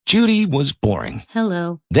Judy was boring.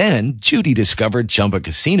 Hello. Then Judy discovered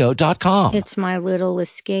ChumbaCasino.com. It's my little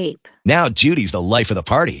escape. Now Judy's the life of the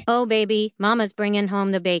party. Oh, baby, mama's bringing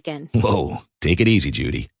home the bacon. Whoa, take it easy,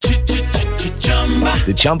 Judy.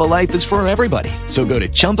 The Chumba life is for everybody. So go to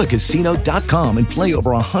ChumbaCasino.com and play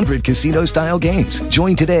over 100 casino-style games.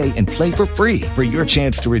 Join today and play for free for your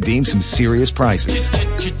chance to redeem some serious prizes.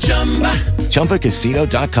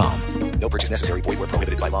 ChumbaCasino.com. No purchase necessary. Void where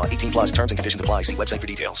prohibited by law. 18 plus terms and conditions apply. See website for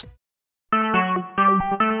details.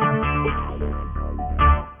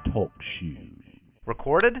 Talk shoes.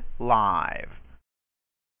 Recorded live.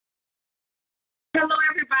 Hello,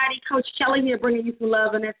 everybody. Coach Kelley here, bringing you some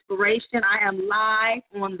love and inspiration. I am live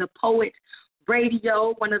on the P.O.E.T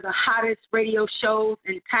Radio, one of the hottest radio shows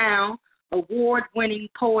in town, award-winning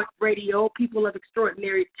P.O.E.T Radio, people of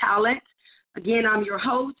extraordinary talent. Again, I'm your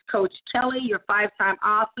host, Coach Kelley, your 5-time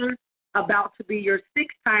author, about to be your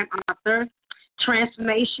 6-time author,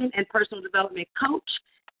 transformation and personal development coach,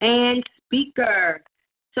 and speaker.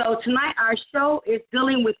 So tonight our show is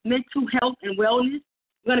dealing with mental health and wellness.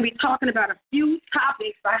 We're going to be talking about a few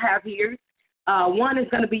topics I have here. One is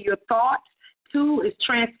going to be your thoughts. 2 is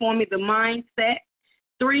transforming the mindset.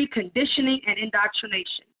 3, conditioning and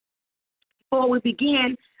indoctrination. Before we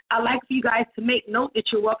begin, I'd like for you guys to make note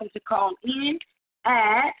that you're welcome to call in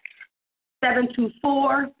at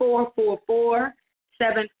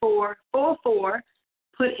 724-444-7444.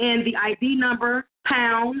 Put in the ID number,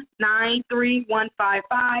 pound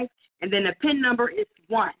 93155, and then the PIN number is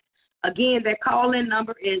 1. Again, that call-in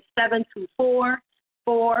number is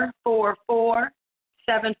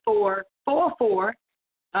 724-444-7444.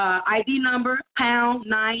 ID number, pound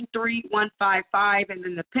 93155, and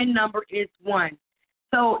then the PIN number is 1.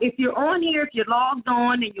 So if you're on here, if you're logged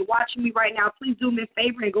on and you're watching me right now, please do me a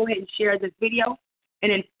favor and go ahead and share this video.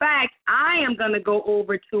 And in fact, I am going to go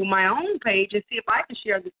over to my own page and see if I can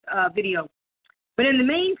share this video. But in the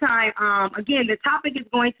meantime, again, the topic is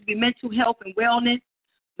going to be mental health and wellness.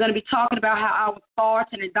 We're going to be talking about how our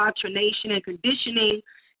thoughts and indoctrination and conditioning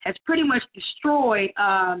has pretty much destroyed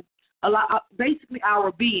basically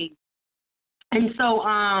our being. And so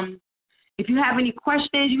if you have any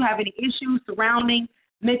questions, you have any issues surrounding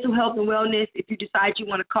mental health and wellness, if you decide you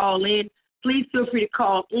want to call in, please feel free to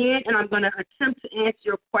call in, and I'm going to attempt to answer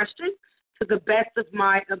your question to the best of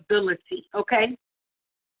my ability, okay?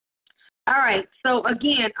 All right, so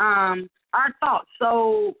again, our thoughts.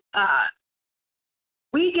 So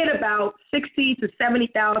we get about 60 to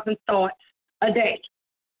 70,000 thoughts a day.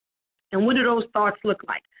 And what do those thoughts look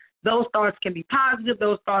like? Those thoughts can be positive.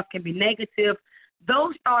 Those thoughts can be negative.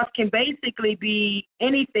 Those thoughts can basically be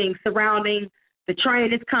anything surrounding the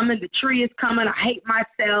train is coming, the tree is coming, I hate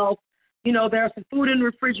myself, you know, there's some food in the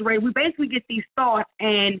refrigerator. We basically get these thoughts,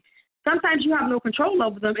 and sometimes you have no control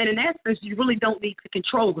over them, and in essence, you really don't need to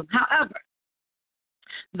control them. However,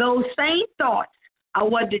 those same thoughts are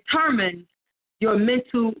what determines your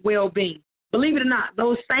mental well-being. Believe it or not,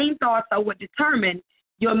 those same thoughts are what determine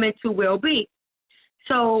your mental well-being.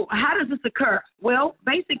 So how does this occur? Well,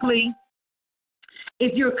 basically,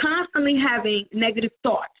 if you're constantly having negative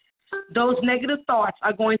thoughts, those negative thoughts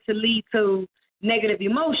are going to lead to negative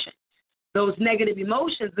emotions. Those negative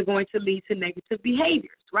emotions are going to lead to negative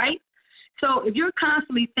behaviors, right? So if you're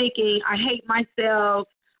constantly thinking, I hate myself,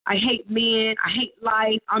 I hate men, I hate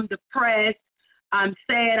life, I'm depressed, I'm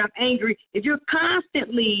sad, I'm angry, if you're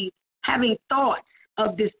constantly having thoughts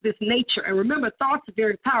of this nature, and remember, thoughts are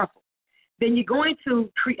very powerful, then you're going to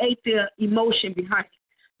create the emotion behind it.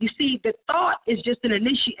 You see, the thought is just an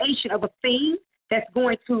initiation of a thing that's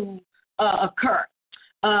going to occur.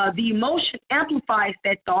 The emotion amplifies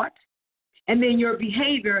that thought, and then your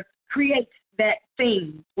behavior creates that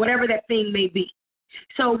thing, whatever that thing may be.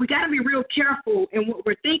 So we got to be real careful in what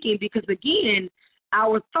we're thinking because, again,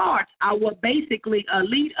 our thoughts are what basically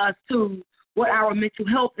lead us to what our mental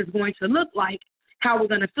health is going to look like, how we're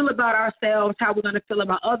going to feel about ourselves, how we're going to feel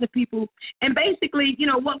about other people, and basically, you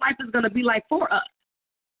know, what life is going to be like for us.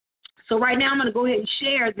 So right now I'm going to go ahead and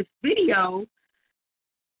share this video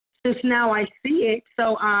since now I see it.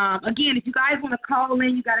 So, again, if you guys want to call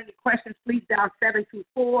in, you got any questions, please dial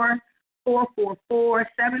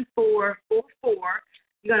 724-444-7444.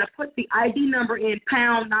 You're going to put the ID number in,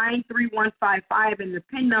 pound 93155, and the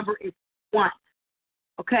PIN number is 1.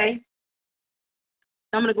 Okay?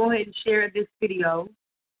 So I'm going to go ahead and share this video.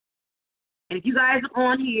 And if you guys are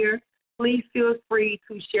on here, please feel free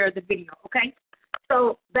to share the video, okay?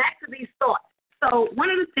 So back to these thoughts. So one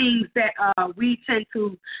of the things that we tend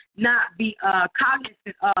to not be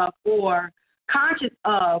cognizant of or conscious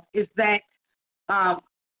of is that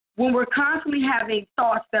when we're constantly having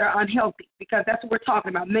thoughts that are unhealthy, because that's what we're talking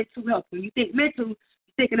about, mental health. When you think mental,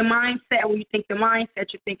 You're thinking the mindset. When you think the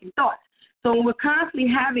mindset, you're thinking thoughts. So when we're constantly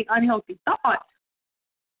having unhealthy thoughts,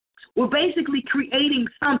 we're basically creating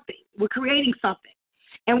something. We're creating something.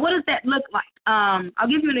 And what does that look like? I'll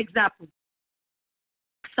give you an example.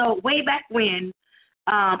 So way back when,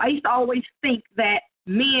 I used to always think that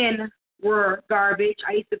men were garbage.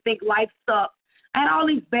 I used to think life sucked. I had all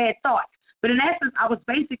these bad thoughts. But in essence, I was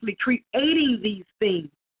basically creating these things.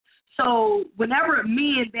 So whenever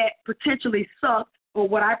men that potentially sucked, or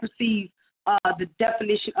what I perceive the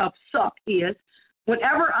definition of suck is,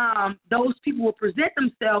 whenever those people would present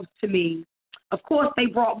themselves to me, of course, they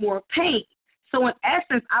brought more pain. So in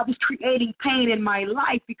essence, I was creating pain in my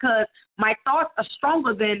life because my thoughts are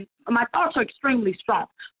extremely strong.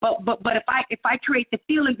 But if I create the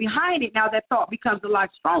feeling behind it, now that thought becomes a lot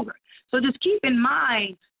stronger. So just keep in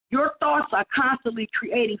mind, your thoughts are constantly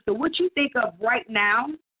creating. So what you think of right now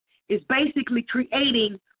is basically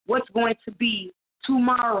creating what's going to be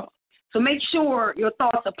tomorrow. So make sure your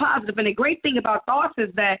thoughts are positive. And the great thing about thoughts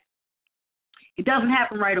is that it doesn't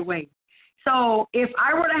happen right away. So if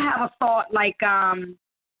I were to have a thought like, I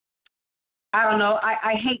don't know,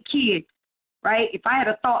 I hate kids, right? If I had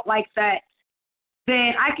a thought like that,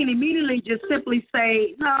 then I can immediately just simply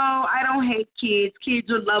say, no, I don't hate kids. Kids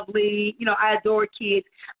are lovely. I adore kids.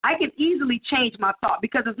 I can easily change my thought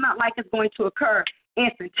because it's not like it's going to occur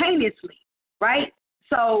instantaneously, right?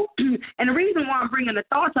 So, and the reason why I'm bringing the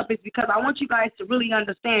thoughts up is because I want you guys to really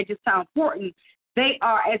understand just how important they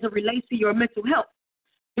are as it relates to your mental health.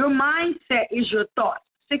 Your mindset is your thoughts,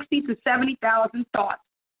 60 to 70,000 thoughts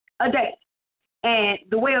a day. And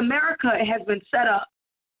the way America has been set up,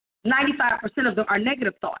 95% of them are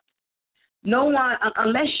negative thoughts. No one,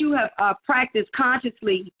 unless you have practiced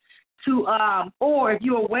consciously to, or if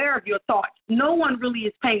you're aware of your thoughts, no one really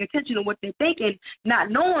is paying attention to what they're thinking,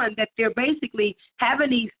 not knowing that they're basically having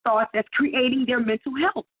these thoughts that's creating their mental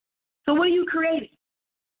health. So what are you creating?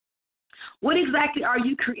 What exactly are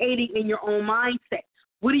you creating in your own mindset?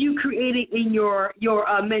 What are you creating in your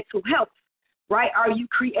mental health, right? Are you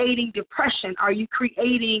creating depression? Are you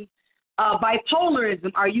creating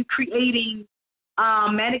bipolarism? Are you creating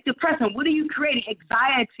manic depression? What are you creating?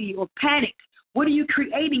 Anxiety or panic? What are you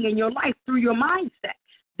creating in your life through your mindset?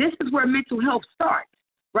 This is where mental health starts,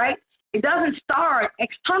 right? It doesn't start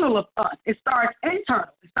external of us. It starts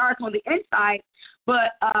internal. It starts on the inside,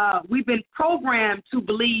 but we've been programmed to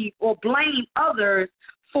believe or blame others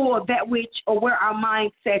for that which or where our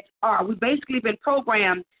mindsets are. We've basically been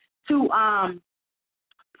programmed to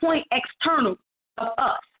point external of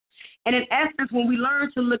us. And in essence, when we learn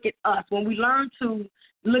to look at us, when we learn to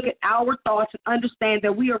look at our thoughts and understand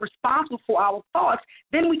that we are responsible for our thoughts,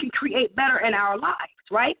 then we can create better in our lives,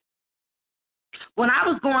 right? When I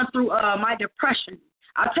was going through my depression,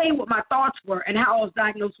 I'll tell you what my thoughts were and how I was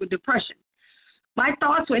diagnosed with depression. My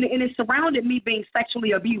thoughts were, and it surrounded me being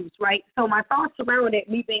sexually abused, right? So my thoughts surrounded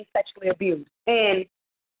me being sexually abused. And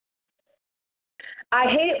I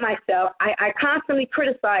hated myself. I constantly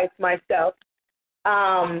criticized myself.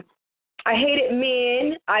 I hated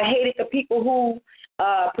men. I hated the people who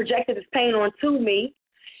projected this pain onto me.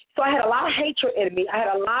 So I had a lot of hatred in me. I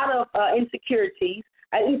had a lot of insecurities.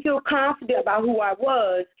 I didn't feel confident about who I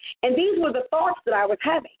was. And these were the thoughts that I was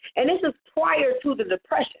having. And this is prior to the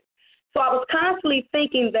depression. So I was constantly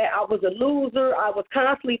thinking that I was a loser. I was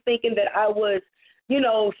constantly thinking that I was,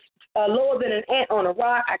 lower than an ant on a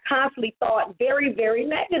rock. I constantly thought very, very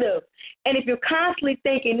negative. And if you're constantly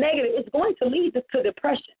thinking negative, it's going to lead to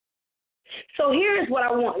depression. So here's what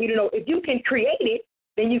I want you to know. If you can create it,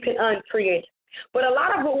 then you can uncreate it. But a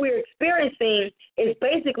lot of what we're experiencing is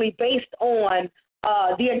basically based on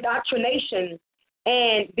the indoctrination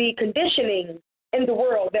and the conditioning in the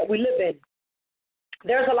world that we live in.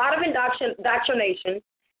 There's a lot of indoctrination.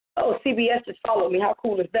 Oh, CBS just followed me. How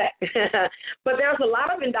cool is that? But there's a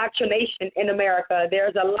lot of indoctrination in America.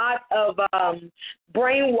 There's a lot of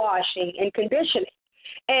brainwashing and conditioning.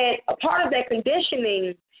 And a part of that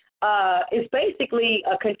conditioning is basically,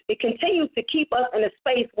 it continues to keep us in a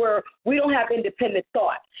space where we don't have independent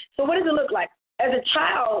thought. So what does it look like? As a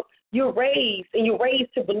child, you're raised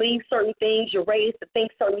to believe certain things. You're raised to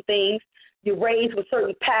think certain things. You're raised with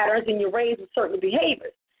certain patterns, and you're raised with certain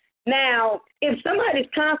behaviors. Now, if somebody's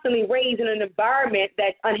constantly raised in an environment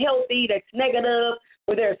that's unhealthy, that's negative,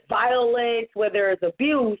 where there's violence, where there's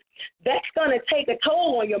abuse, that's going to take a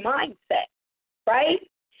toll on your mindset, right?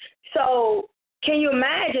 So can you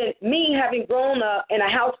imagine me having grown up in a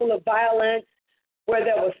house full of violence, where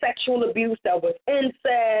there was sexual abuse, there was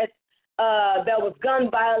incest, there was gun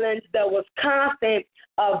violence, there was constant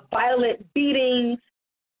violent beatings,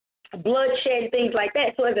 bloodshed, things like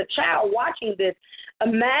that. So as a child watching this,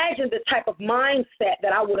 imagine the type of mindset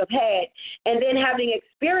that I would have had, and then having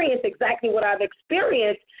experienced exactly what I've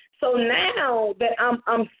experienced. So now that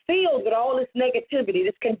I'm filled with all this negativity,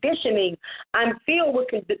 this conditioning, I'm filled with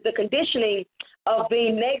the conditioning of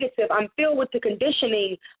being negative. I'm filled with the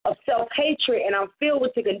conditioning of self-hatred, and I'm filled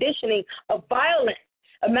with the conditioning of violence.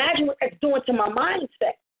 Imagine what that's doing to my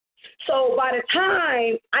mindset. So by the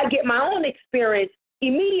time I get my own experience,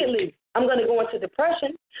 immediately I'm going to go into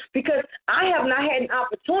depression because I have not had an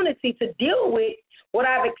opportunity to deal with what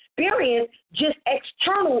I've experienced just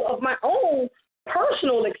external of my own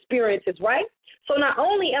personal experiences, right? So not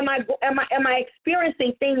only am I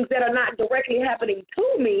experiencing things that are not directly happening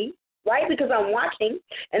to me, right, because I'm watching,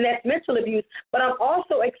 and that's mental abuse, but I'm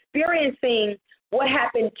also experiencing what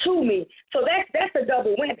happened to me. So that's a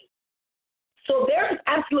double whammy. So there is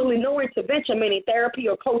absolutely no intervention, meaning therapy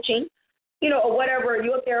or coaching, or whatever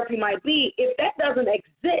your therapy might be. If that doesn't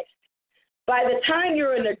exist, by the time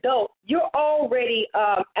you're an adult, you're already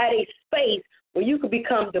at a space where you could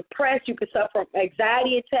become depressed. You could suffer from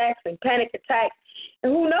anxiety attacks and panic attacks.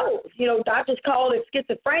 And who knows? Doctors call it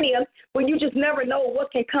schizophrenia, but you just never know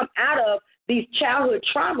what can come out of these childhood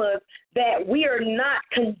traumas that we are not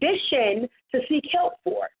conditioned to seek help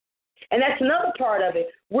for. And that's another part of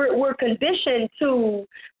it. We're conditioned to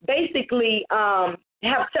basically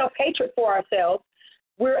have self-hatred for ourselves.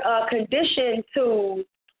 We're conditioned to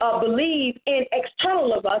believe in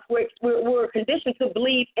external of us. We're conditioned to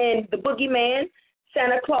believe in the boogeyman,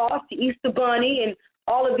 Santa Claus, the Easter Bunny, and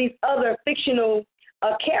all of these other fictional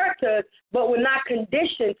characters, but we're not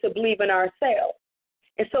conditioned to believe in ourselves.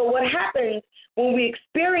 And so what happens when we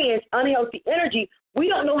experience unhealthy energy, we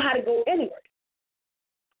don't know how to go inward.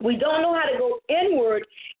 We don't know how to go inward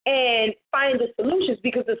and find the solutions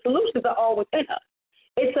because the solutions are all within us.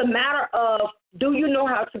 It's a matter of, do you know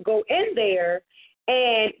how to go in there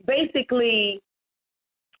and basically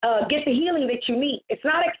get the healing that you need? It's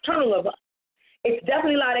not external of us. It's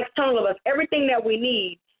definitely not external of us. Everything that we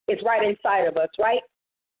need is right inside of us, right?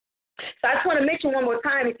 So I just want to mention one more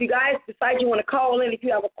time, if you guys decide you want to call in, if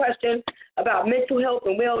you have a question about mental health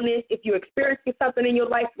and wellness, if you're experiencing something in your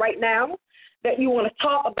life right now that you want to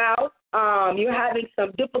talk about, you're having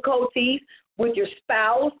some difficulties with your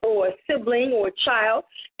spouse or a sibling or a child,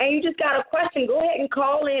 and you just got a question, go ahead and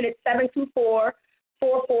call in at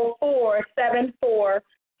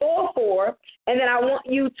 724-444-7444, and then I want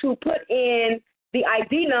you to put in the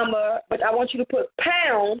ID number, but I want you to put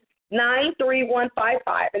pound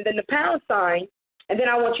 93155, and then the pound sign, and then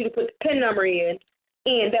I want you to put the PIN number in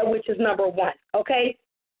that which is number 1, okay?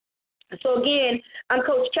 So again, I'm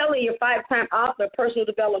Coach Kelley, your 5-time author, personal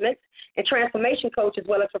development and transformation coach, as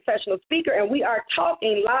well as professional speaker, and we are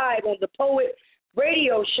talking live on the P.O.E.T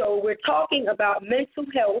radio show. We're talking about mental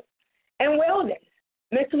health and wellness,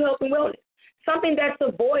 something that's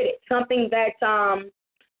avoided, something that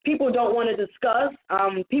people don't want to discuss,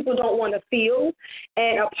 people don't want to feel,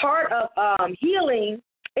 and a part of healing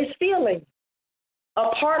is feeling. A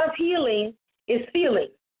part of healing is feeling.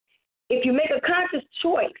 If you make a conscious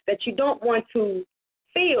choice that you don't want to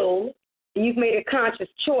feel, and you've made a conscious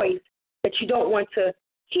choice that you don't want to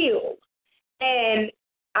heal. And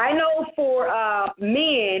I know for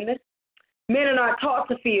men are not taught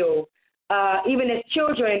to feel, even as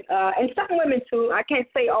children, and some women too. I can't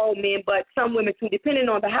say all men, but some women too, depending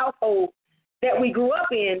on the household that we grew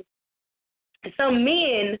up in. Some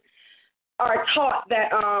men are taught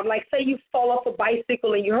that, like say you fall off a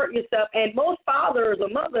bicycle and you hurt yourself, and most fathers or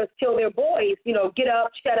mothers tell their boys, get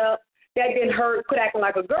up, shut up, that didn't hurt, quit acting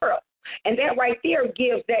like a girl. And that right there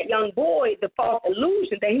gives that young boy the false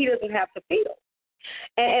illusion that he doesn't have to feel.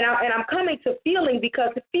 And I'm coming to feeling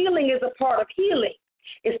because feeling is a part of healing.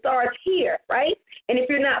 It starts here, right? And if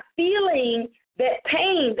you're not feeling that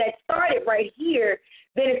pain that started right here,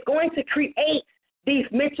 then it's going to create these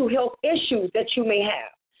mental health issues that you may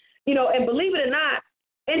have. And believe it or not,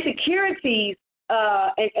 insecurities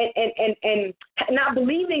and not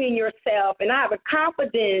believing in yourself and not having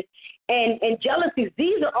confidence and jealousies,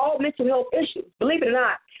 these are all mental health issues. Believe it or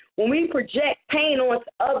not, when we project pain onto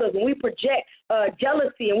others, when we project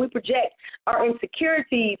jealousy and we project our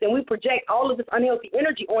insecurities and we project all of this unhealthy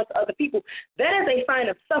energy onto other people, that is a sign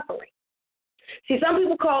of suffering. See, some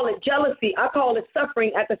people call it jealousy. I call it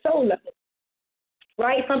suffering at the soul level,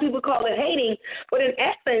 right? Some people call it hating, but in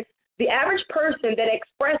essence, the average person that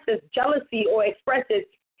expresses jealousy or expresses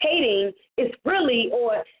hating is really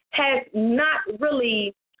or has not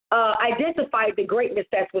really identified the greatness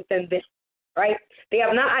that's within them, right? They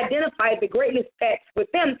have not identified the greatness that's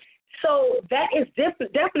with them. So that is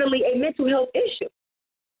definitely a mental health issue,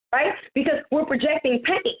 right? Because we're projecting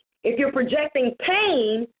pain. If you're projecting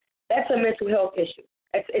pain, that's a mental health issue.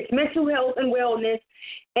 It's mental health and wellness.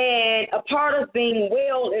 And a part of being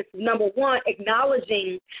well is, number one,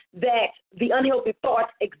 acknowledging that the unhealthy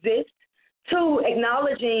thoughts exist. 2,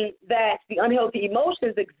 acknowledging that the unhealthy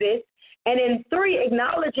emotions exist. And then 3,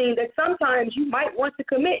 acknowledging that sometimes you might want to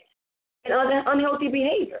commit an unhealthy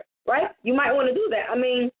behavior, right? You might want to do that. I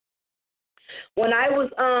mean, when I was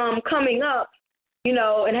coming up,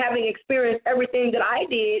 and having experienced everything that I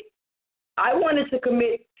did, I wanted to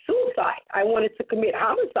commit suicide. I wanted to commit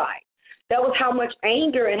homicide. That was how much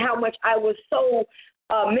anger and how much I was so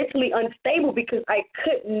mentally unstable, because I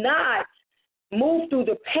could not move through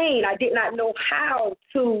the pain. I did not know how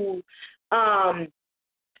to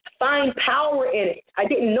find power in it. I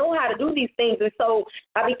didn't know how to do these things, and so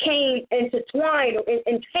I became intertwined or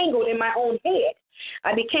entangled in my own head.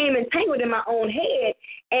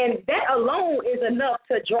 And that alone is enough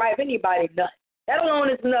to drive anybody nuts. That alone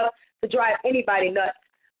is enough to drive anybody nuts.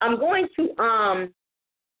 I'm going to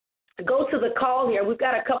go to the call here. We've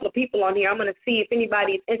got a couple of people on here. I'm going to see if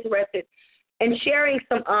anybody is interested in sharing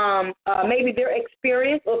some maybe their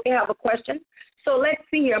experience or if they have a question. So let's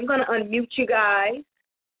see here. I'm going to unmute you guys.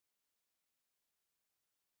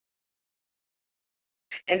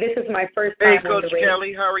 And this is my first time Hey, on Coach the radio.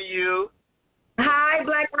 Kelley, how are you? Hi,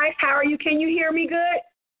 Black Rice. How are you? Can you hear me good?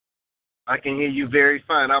 I can hear you very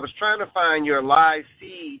fine. I was trying to find your live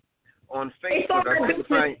feed on Facebook. I couldn't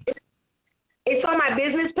find. It's on my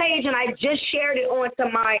business page, and I just shared it onto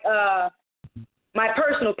my my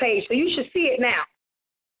personal page, so you should see it now.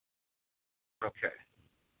 Okay.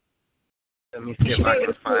 Let me see if I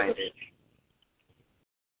can find it.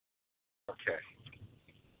 Okay.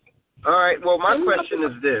 All right. Well, my question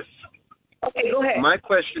is this. Okay, go ahead. My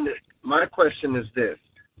question is this.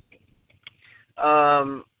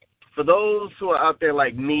 For those who are out there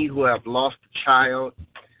like me who have lost a child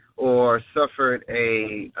or suffered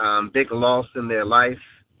a big loss in their life,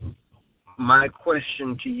 my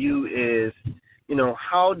question to you is,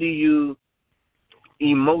 how do you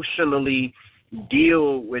emotionally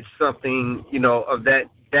deal with something, of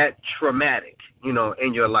that traumatic,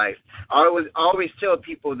 in your life? I always tell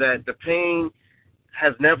people that the pain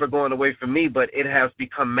has never gone away from me, but it has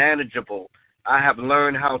become manageable. I have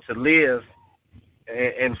learned how to live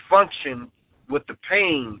and function with the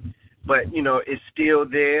pain, but, it's still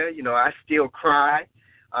there. I still cry.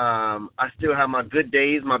 I still have my good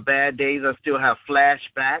days, my bad days. I still have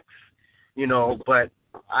flashbacks, but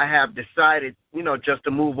I have decided, just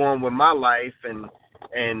to move on with my life and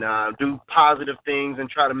do positive things and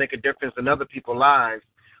try to make a difference in other people's lives.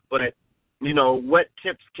 But, what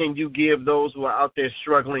tips can you give those who are out there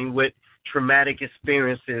struggling with traumatic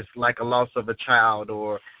experiences like a loss of a child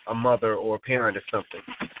or a mother or a parent or something?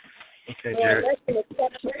 Okay, Jared.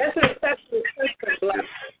 That's an exceptional question.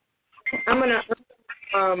 I'm going to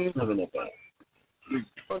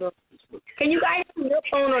hold on. Can you guys put your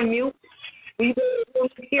phone on mute? Will you be able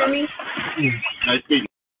to hear me? I see.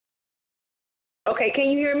 Okay, can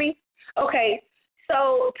you hear me? Okay,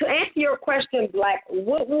 so to answer your question, Black,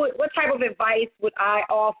 what type of advice would I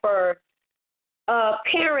offer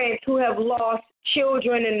parents who have lost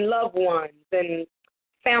children and loved ones and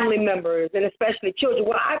family members, and especially children?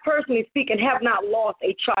 Well, I personally speak and have not lost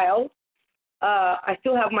a child. I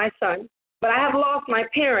still have my son, but I have lost my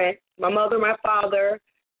parents, my mother, my father,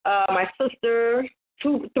 my sister,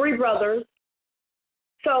 3 brothers.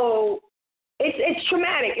 So it's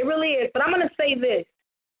traumatic. It really is. But I'm going to say this.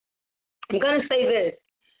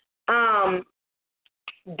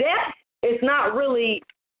 Death is not really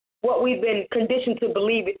what we've been conditioned to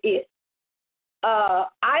believe it is.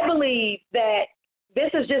 I believe that this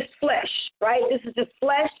is just flesh, right? This is just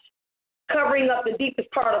flesh covering up the deepest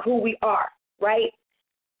part of who we are, right?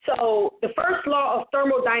 So the first law of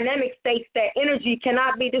thermodynamics states that energy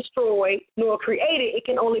cannot be destroyed nor created. It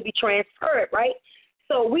can only be transferred, right?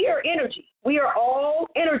 So we are energy. We are all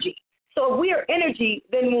energy. So if we are energy,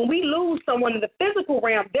 then when we lose someone in the physical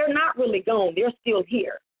realm, they're not really gone. They're still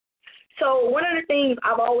here. So one of the things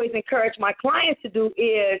I've always encouraged my clients to do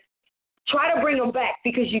is try to bring them back,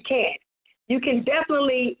 because you can. You can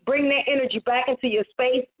definitely bring that energy back into your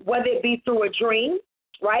space, whether it be through a dream,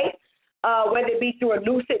 right? Whether it be through a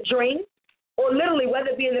lucid dream, or literally whether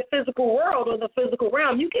it be in the physical world or the physical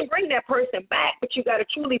realm. You can bring that person back, but you got to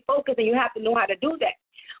truly focus, and you have to know how to do that.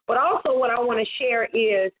 But also what I want to share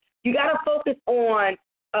is you got to focus on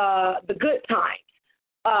the good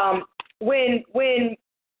times. When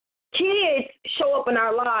kids show up in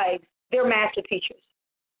our lives, they're master teachers.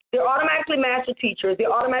 They're automatically master teachers.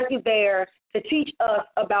 They're automatically there to teach us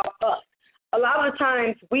about us. A lot of the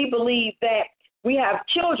times we believe that we have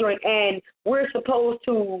children and we're supposed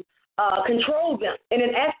to control them. And in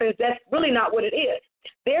essence, that's really not what it is.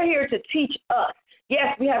 They're here to teach us.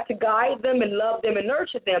 Yes, we have to guide them and love them and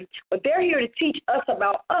nurture them, but they're here to teach us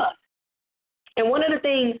about us. And one of the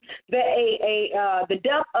things that the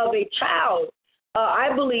death of a child,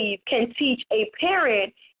 I believe, can teach a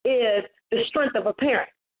parent is the strength of a parent.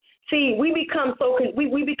 See, we become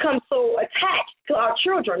so attached to our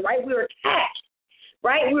children, right? We're attached,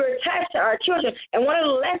 right? We're attached to our children. And one of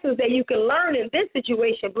the lessons that you can learn in this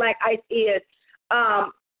situation, Black Ice, is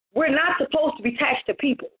we're not supposed to be attached to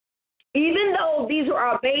people. Even though these are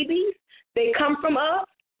our babies, they come from us,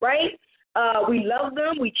 right? We love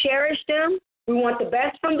them. We cherish them. We want the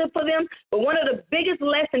best for them. But one of the biggest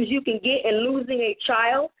lessons you can get in losing a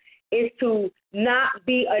child is to not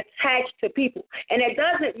be attached to people. And it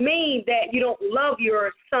doesn't mean that you don't love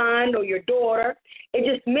your son or your daughter. It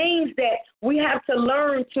just means that we have to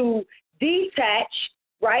learn to detach,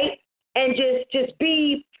 right, and just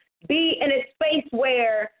be in a space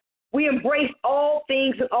where we embrace all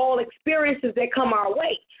things and all experiences that come our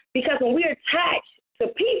way. Because when we're attached to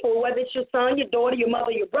people, whether it's your son, your daughter, your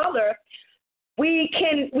mother, your brother, we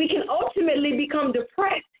can ultimately become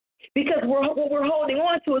depressed because what we're holding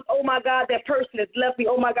on to is, oh, my God, that person has left me.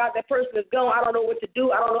 Oh, my God, that person is gone. I don't know what to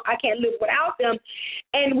do. I can't live without them.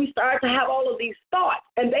 And we start to have all of these thoughts.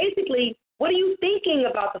 And basically, what are you thinking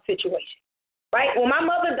about the situation, right? When my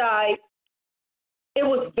mother died, it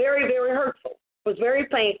was very, very hurtful. It was very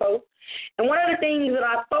painful. And one of the things that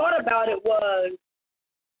I thought about it was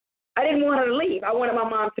I didn't want her to leave. I wanted my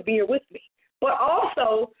mom to be here with me. But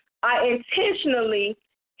also, I intentionally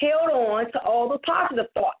held on to all the positive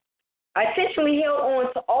thoughts. I intentionally held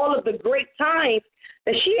on to all of the great times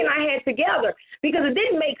that she and I had together because it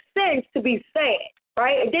didn't make sense to be sad,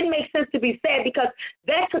 right? It didn't make sense to be sad because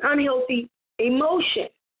that's an unhealthy emotion.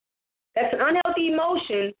 That's an unhealthy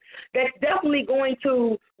emotion that's definitely going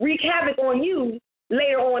to wreak havoc on you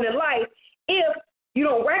later on in life if you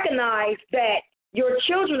don't recognize that your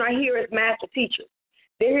children are here as master teachers.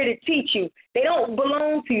 They're here to teach you. They don't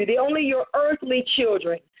belong to you. They're only your earthly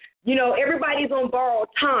children. You know, everybody's on borrowed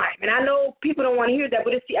time. And I know people don't want to hear that,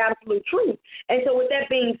 but it's the absolute truth. And so with that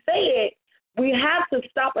being said, we have to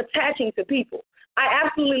stop attaching to people. I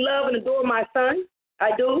absolutely love and adore my son.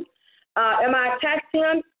 I do. Am I attached to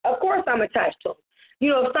him? Of course I'm attached to him. You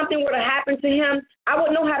know, if something were to happen to him, I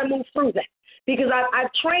would know how to move through that because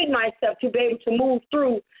I've trained myself to be able to move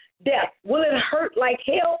through death. Will it hurt like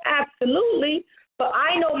hell? Absolutely. But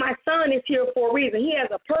I know my son is here for a reason. He has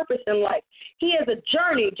a purpose in life. He has a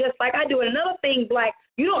journey just like I do. And another thing, Black,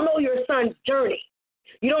 you don't know your son's journey.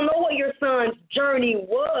 You don't know what your son's journey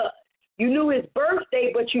was. You knew his birth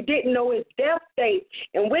date, but you didn't know his death date.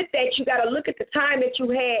 And with that, you got to look at the time that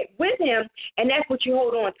you had with him, and that's what you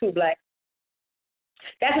hold on to, Black.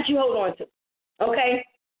 That's what you hold on to, okay?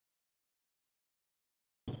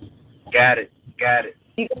 Got it. You got it?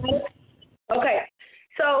 Okay.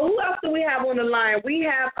 So who else do we have on the line? We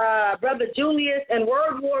have Brother Julius and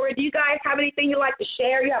Word Warrior. Do you guys have anything you'd like to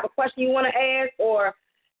share? You have a question you want to ask or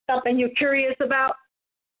something you're curious about?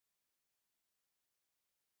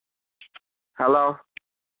 Hello?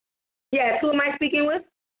 Yes, who am I speaking with?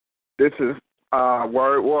 This is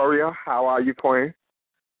Word Warrior. How are you, Queen?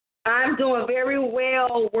 I'm doing very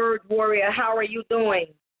well, Word Warrior. How are you doing?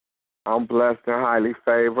 I'm blessed and highly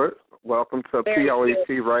favored. Welcome to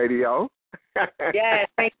P.O.E.T. Radio. Yes,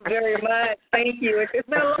 thank you very much. Thank you. It's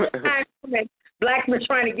been a long time coming. Black's been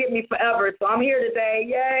trying to get me forever, so I'm here today.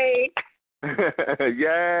 Yay.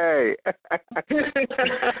 Yay.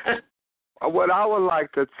 What I would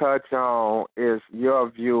like to touch on is your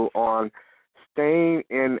view on staying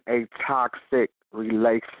in a toxic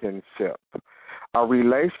relationship. A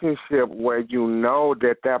relationship where you know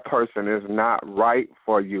that person is not right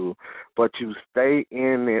for you, but you stay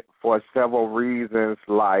in it for several reasons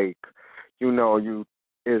like, you know,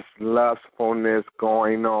 it's lustfulness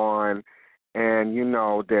going on, and you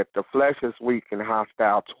know that the flesh is weak and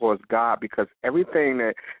hostile towards God because everything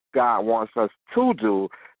that God wants us to do,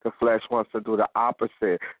 the flesh wants to do the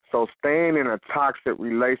opposite. So staying in a toxic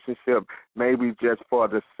relationship maybe just for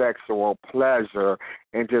the sexual pleasure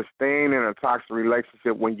and just staying in a toxic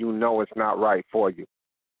relationship when you know it's not right for you.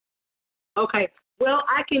 Okay. Well,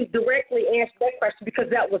 I can directly answer that question because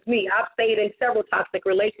that was me. I've stayed in several toxic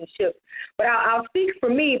relationships. But I'll speak for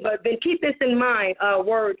me, but then keep this in mind,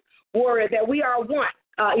 Word Warrior, that we are one.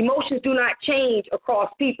 Emotions do not change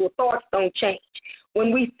across people. Thoughts don't change.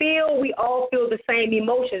 When we feel, we all feel the same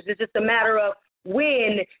emotions. It's just a matter of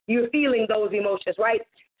when you're feeling those emotions, right?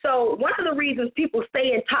 So one of the reasons people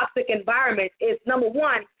stay in toxic environments is, number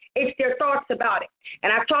one, it's their thoughts about it.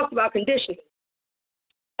 And I've talked about conditioning.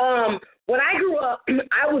 when I grew up,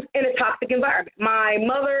 I was in a toxic environment. My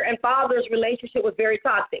mother and father's relationship was very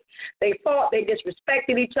toxic. They fought, they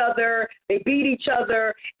disrespected each other, they beat each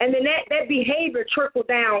other, and then that behavior trickled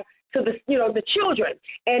down to the children.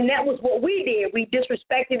 And that was what we did. We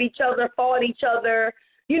disrespected each other, fought each other.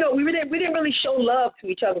 We didn't really show love to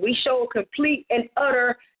each other. We showed complete and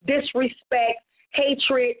utter disrespect,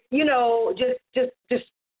 hatred, just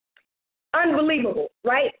unbelievable,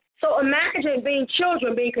 right? So imagine being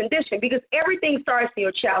children, being conditioned, because everything starts in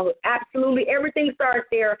your childhood. Absolutely everything starts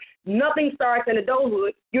there. Nothing starts in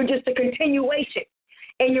adulthood. You're just a continuation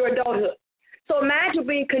in your adulthood. So imagine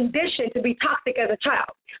being conditioned to be toxic as a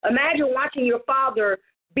child. Imagine watching your father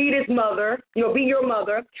beat his mother, beat your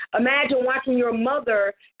mother. Imagine watching your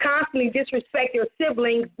mother constantly disrespect your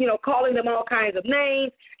siblings, calling them all kinds of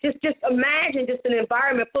names. Just imagine just an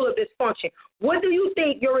environment full of dysfunction. What do you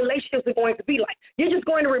think your relationships are going to be like? You're just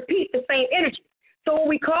going to repeat the same energy. So what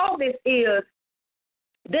we call this is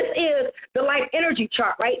the life energy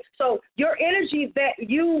chart, right? So your energy that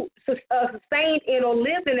you sustained in or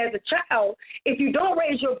lived in as a child, if you don't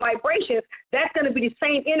raise your vibrations, that's going to be the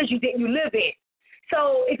same energy that you live in.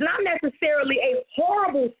 So it's not necessarily a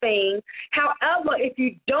horrible thing. However, if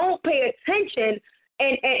you don't pay attention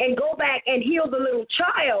and go back and heal the little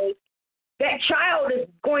child, that child is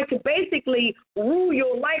going to basically rule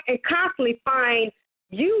your life and constantly find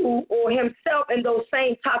you or himself in those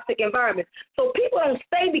same toxic environments. So people don't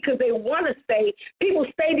stay because they want to stay. People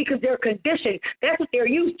stay because they're conditioned. That's what they're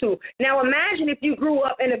used to. Now imagine if you grew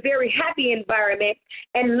up in a very happy environment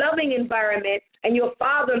and loving environment, and your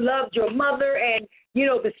father loved your mother, and,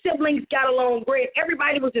 the siblings got along great.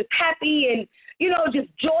 Everybody was just happy and, just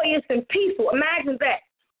joyous and peaceful. Imagine that.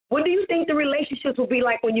 What do you think the relationships will be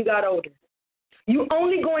like when you got older? You're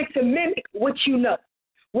only going to mimic what you know.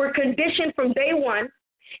 We're conditioned from day one.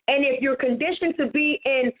 And if you're conditioned to be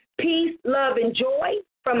in peace, love, and joy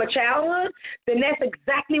from a childhood, then that's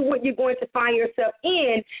exactly what you're going to find yourself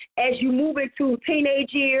in as you move into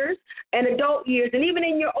teenage years and adult years, and even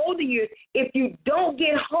in your older years. If you don't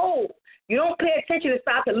get whole, you don't pay attention to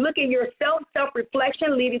start to look at yourself,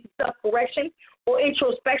 self-reflection, leading to self-correction or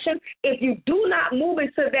introspection. If you do not move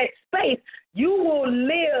into that space, you will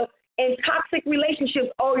live in toxic relationships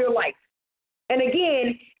all your life. And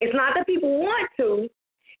again, it's not that people want to,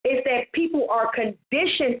 it's that people are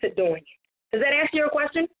conditioned to doing it. Does that answer your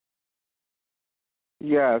question?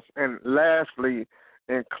 Yes. And lastly,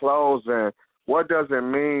 in closing, what does it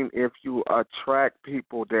mean if you attract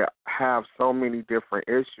people that have so many different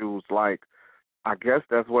issues? Like, I guess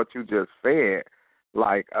that's what you just said,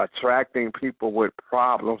 like attracting people with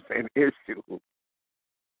problems and issues.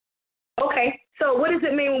 Okay, so what does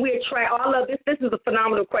it mean when we attract? I love this. This is a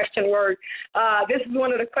phenomenal question word. This is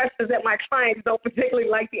one of the questions that my clients don't particularly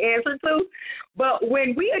like the answer to. But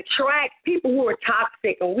when we attract people who are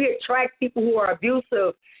toxic, and we attract people who are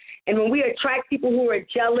abusive, and when we attract people who are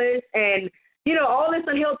jealous and, all this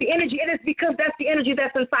unhealthy energy, it is because that's the energy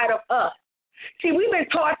that's inside of us. See, we've been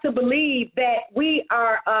taught to believe that we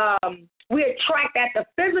attract at the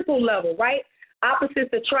physical level, right?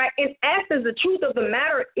 Opposites attract. In essence, the truth of the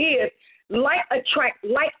matter is like attract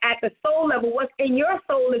like at the soul level. What's in your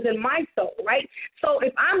soul is in my soul, right? So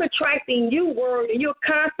if I'm attracting you, word, and you're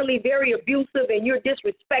constantly very abusive and you're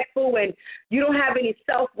disrespectful and you don't have any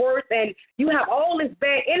self-worth and you have all this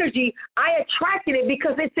bad energy, I attracted it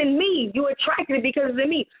because it's in me. You attracted it because it's in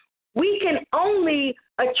me. We can only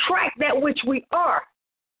attract that which we are.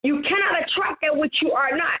 You cannot attract that which you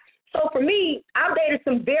are not. So for me, I've dated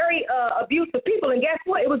some very abusive people, and guess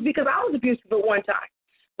what? It was because I was abusive at one time,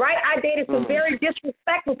 right? I dated some very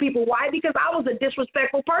disrespectful people. Why? Because I was a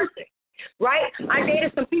disrespectful person, right? I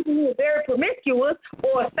dated some people who were very promiscuous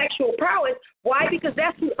or sexual prowess. Why? Because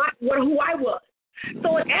that's who I was.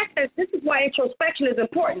 So in essence, this is why introspection is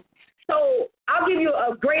important. So I'll give you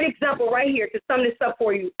a great example right here to sum this up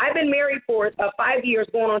for you. I've been married for 5 years,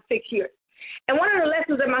 going on 6 years. And one of the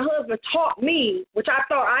lessons that my husband taught me, which I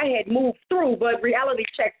thought I had moved through, but reality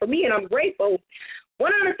checked for me, and I'm grateful,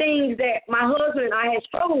 one of the things that my husband and I had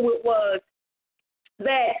struggled with was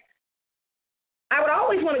that I would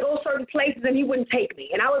always want to go certain places and he wouldn't take me.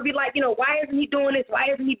 And I would be like, why isn't he doing this?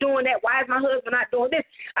 Why isn't he doing that? Why is my husband not doing this?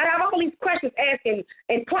 I'd have all these questions asking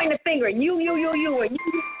and pointing the finger, and you, and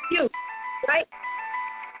you, right?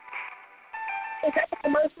 Is that the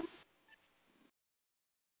commercial?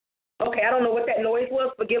 Okay, I don't know what that noise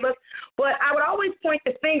was. Forgive us. But I would always point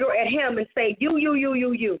the finger at him and say,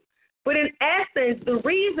 you. But in essence, the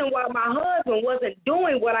reason why my husband wasn't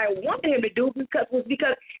doing what I wanted him to do was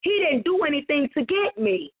because he didn't do anything to get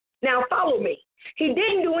me. Now, follow me. He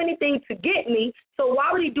didn't do anything to get me, so why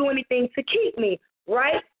would he do anything to keep me,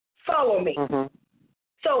 right? follow me. Mm-hmm.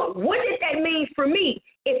 So what did that mean for me?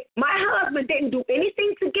 If my husband didn't do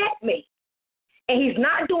anything to get me, and he's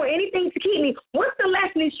not doing anything to keep me, what's the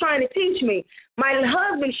lesson he's trying to teach me? My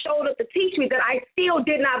husband showed up to teach me that I still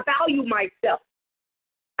did not value myself.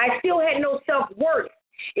 I still had no self-worth.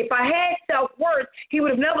 If I had self-worth, he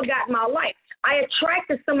would have never gotten my life. I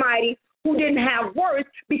attracted somebody who didn't have worth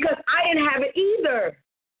because I didn't have it either.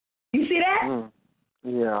 You see that? Mm.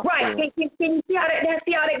 Yeah. Right. Yeah. Can you see how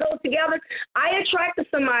that goes together? I attracted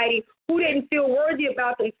somebody who didn't feel worthy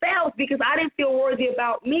about themselves because I didn't feel worthy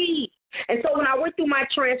about me. And so when I went through my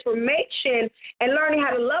transformation and learning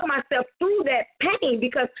how to love myself through that pain,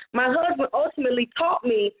 because my husband ultimately taught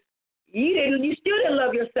me, you still didn't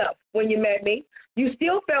love yourself when you met me. You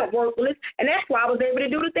still felt worthless, and that's why I was able to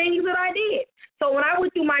do the things that I did. So when I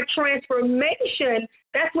went through my transformation,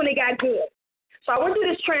 that's when it got good. So I went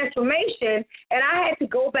through this transformation, and I had to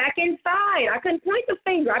go back inside. I couldn't point the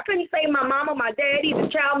finger. I couldn't say my mama, my daddy,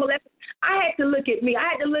 the child molester. I had to look at me. I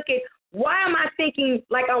had to look at, why am I thinking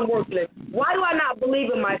like I'm worthless? Why do I not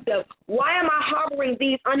believe in myself? Why am I harboring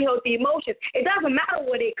these unhealthy emotions? It doesn't matter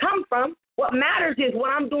where they come from. What matters is what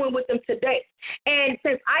I'm doing with them today. And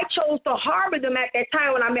since I chose to harbor them at that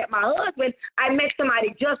time when I met my husband, I met somebody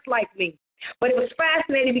just like me. But it was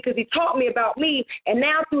fascinating because he taught me about me, and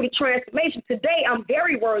now through the transformation, today I'm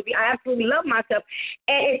very worthy. I absolutely love myself.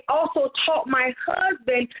 And it also taught my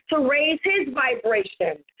husband to raise his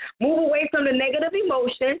vibration, move away from the negative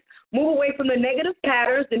emotions, move away from the negative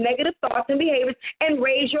patterns, the negative thoughts and behaviors, and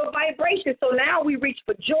raise your vibration. So now we reach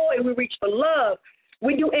for joy, we reach for love.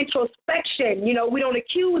 We do introspection. You know, we don't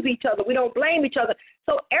accuse each other. We don't blame each other.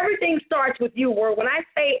 So everything starts with you, Word. When I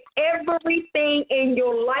say everything in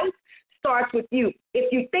your life starts with you.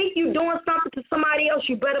 If you think you're doing something to somebody else,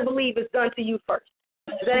 you better believe it's done to you first.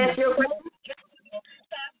 Does that answer your question?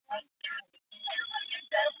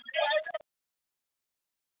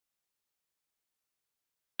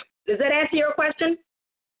 Does that answer your question?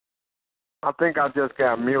 I think I just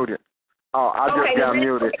got muted. Oh, I just got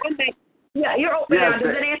muted. Okay. Yeah, you're open now. Does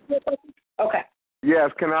that answer your question? Okay.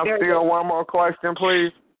 Yes, can I steal one more question,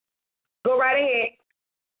 please? Go right ahead.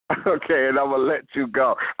 Okay, and I'm gonna let you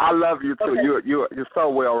go. I love you too. Okay. You're so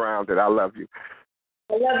well rounded. I love you.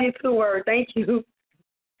 I love you too, Word. Thank you.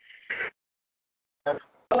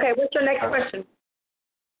 Okay, what's your next question?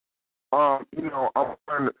 I'm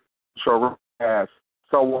trying to ask.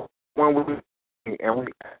 So when we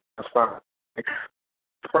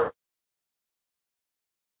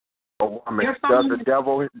ask a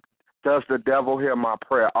woman, does the devil hear my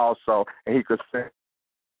prayer also, and he could send?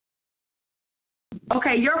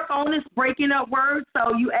 Okay, your phone is breaking up, Word,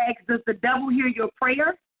 so you ask, does the devil hear your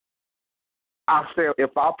prayer? I said, if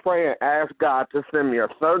I pray and ask God to send me a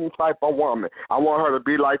certain type of woman, I want her to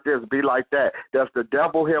be like this, be like that, does the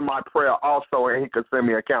devil hear my prayer also, and he could send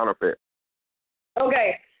me a counterfeit?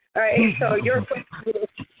 Okay, all right, so your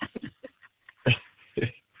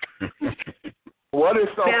What is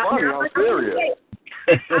so funny? I'm serious.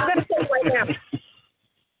 I'm going to say right now,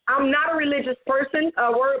 I'm not a religious person,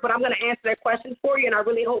 Word, but I'm going to answer that question for you, and I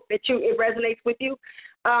really hope that it resonates with you.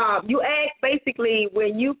 You ask basically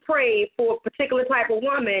when you pray for a particular type of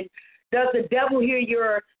woman, does the devil hear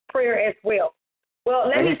your prayer as well? Well,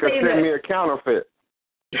 let me say that. He could send me a counterfeit.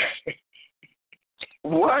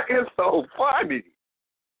 What is so funny?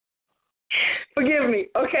 Forgive me.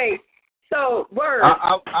 Okay, so Word.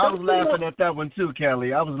 I was laughing at that one too,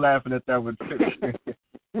 Kelley. I was laughing at that one too.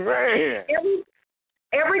 Man.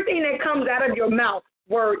 Everything that comes out of your mouth,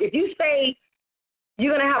 Word, if you say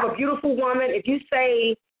you're going to have a beautiful woman, if you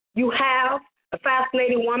say you have a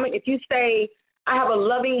fascinating woman, if you say I have a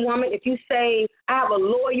loving woman, if you say I have a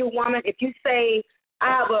loyal woman, if you say I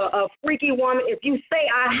have a freaky woman, if you say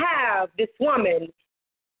I have this woman,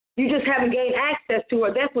 you just haven't gained access to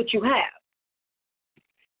her, that's what you have.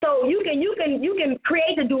 So you can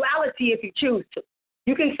create the duality if you choose to.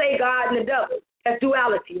 You can say God and the devil. That's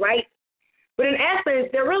duality, right? But in essence,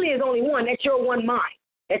 there really is only one. That's your one mind.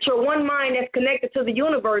 That's your one mind that's connected to the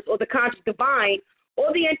universe or the conscious divine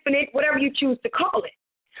or the infinite, whatever you choose to call it.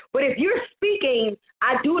 But if you're speaking,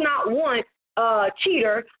 I do not want a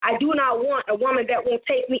cheater. I do not want a woman that won't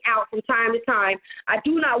take me out from time to time. I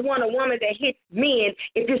do not want a woman that hits men.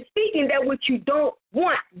 If you're speaking that what you don't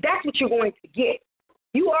want, that's what you're going to get.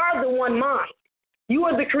 You are the one mind. You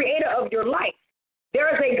are the creator of your life. There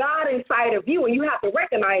is a God inside of you, and you have to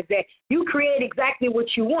recognize that. You create exactly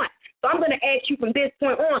what you want. So I'm going to ask you from this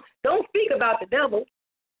point on, don't speak about the devil.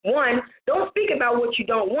 One, don't speak about what you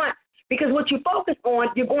don't want, because what you focus on,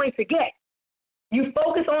 you're going to get. You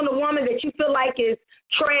focus on the woman that you feel like is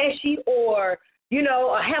trashy or,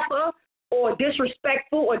 a heifer, or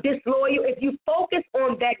disrespectful or disloyal. If you focus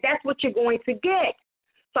on that, that's what you're going to get.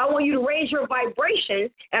 So I want you to raise your vibration,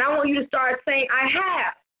 and I want you to start saying, I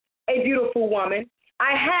have a beautiful woman.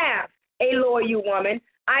 I have a loyal woman.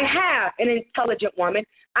 I have an intelligent woman.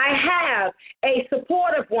 I have a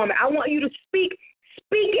supportive woman. I want you to speak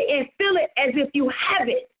it and feel it as if you have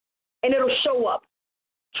it, and it'll show up.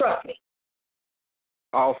 Trust me.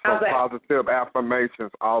 Awesome. Positive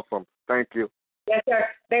affirmations. Awesome. Thank you. Yes, sir.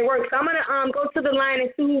 They work. So I'm going to go to the line and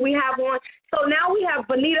see who we have on. So now we have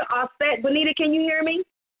Bonita Offset. Bonita, can you hear me?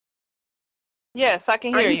 Yes, I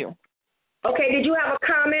can hear you. Okay. Did you have a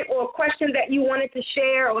comment or a question that you wanted to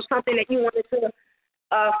share or something that you wanted to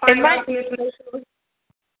find out some information?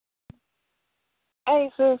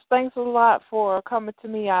 Hey, sis, thanks a lot for coming to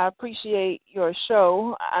me. I appreciate your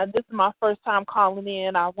show. This is my first time calling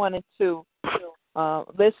in. I wanted to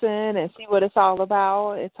listen and see what it's all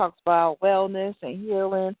about. It talks about wellness and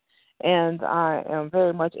healing, and I am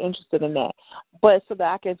very much interested in that. But so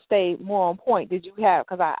that I can stay more on point, did you have,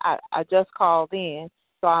 because I just called in,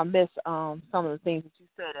 so I missed some of the things that you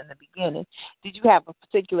said in the beginning. Did you have a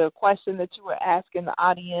particular question that you were asking the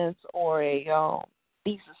audience, or a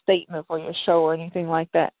thesis statement for your show or anything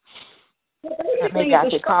like that? That maybe I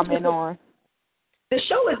could comment on. The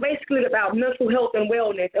show is basically about mental health and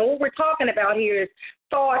wellness. And what we're talking about here is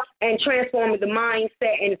thoughts and transforming the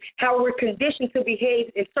mindset and how we're conditioned to behave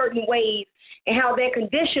in certain ways and how that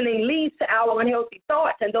conditioning leads to our unhealthy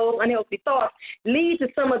thoughts. And those unhealthy thoughts lead to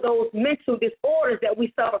some of those mental disorders that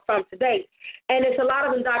we suffer from today. And it's a lot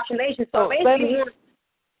of indoctrination. So basically,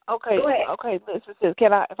 okay, go ahead. Okay, listen,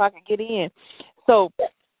 if I could get in. So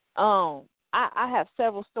I have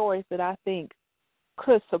several stories that I think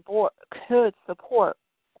could support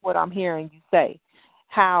what I'm hearing you say.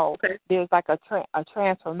 How there's like a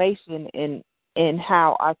transformation in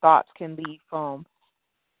how our thoughts can lead from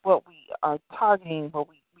what we are targeting, what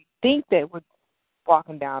we think that we're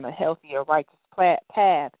walking down a healthy or righteous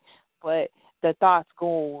path, but the thoughts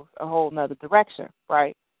go a whole nother direction,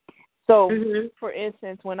 right? So, for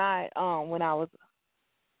instance, when I was,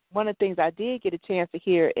 one of the things I did get a chance to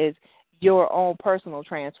hear is your own personal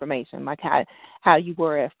transformation, like how you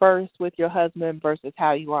were at first with your husband versus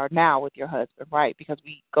how you are now with your husband, right? Because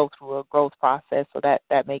we go through a growth process, so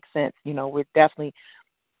that makes sense. You know, we're definitely,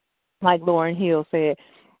 like Lauryn Hill said,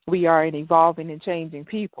 we are an evolving and changing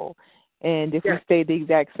people. And if we stayed the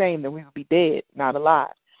exact same, then we would be dead, not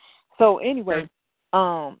alive. So anyway,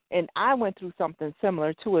 and I went through something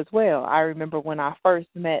similar too as well. I remember when I first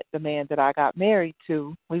met the man that I got married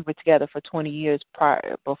to, we were together for 20 years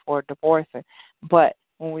before divorcing. But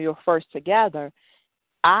when we were first together,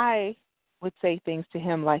 I would say things to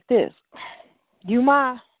him like this: You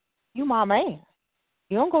my man.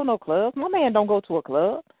 You don't go to no clubs. My man don't go to a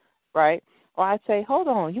club, right? Or I'd say, hold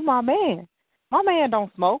on, you my man. My man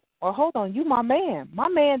don't smoke. Or hold on, you my man. My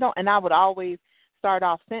man don't. And I would always start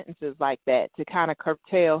off sentences like that to kind of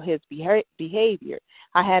curtail his behavior.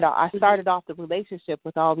 I started off the relationship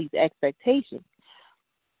with all these expectations.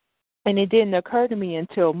 And it didn't occur to me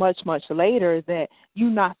until much, much later that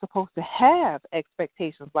you're not supposed to have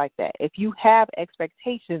expectations like that. If you have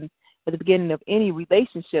expectations at the beginning of any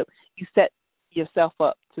relationship, you set yourself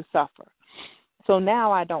up to suffer. So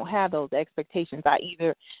now I don't have those expectations. I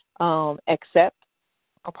either accept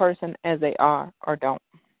a person as they are or don't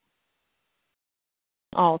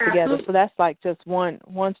altogether. So that's like just one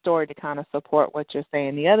story to kind of support what you're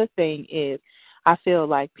saying. The other thing is I feel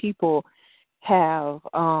like people have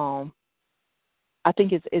I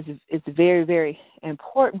think it's very, very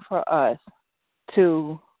important for us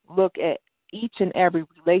to look at each and every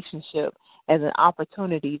relationship as an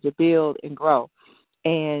opportunity to build and grow,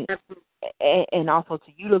 and also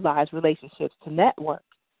to utilize relationships to network.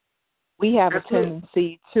 We have a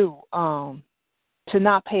tendency to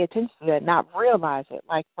not pay attention to that, not realize it.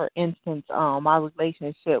 Like, for instance, my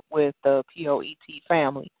relationship with the P.O.E.T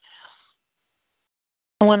family.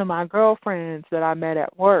 One of my girlfriends that I met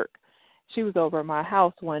at work, she was over at my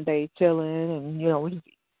house one day chilling, and, you know, we just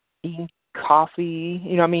eating coffee,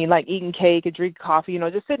 you know what I mean, like eating cake and drinking coffee, you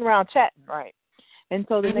know, just sitting around chatting, right? And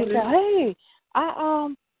so then they said, hey,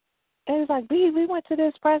 it was like, we went to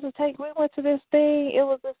this presentation, we went to this thing, it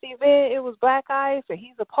was this event, it was Black Ice, and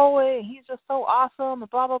he's a poet, and he's just so awesome,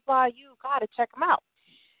 and blah, blah, blah, you got to check him out.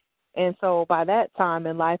 And so by that time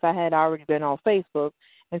in life, I had already been on Facebook,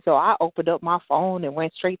 and so I opened up my phone and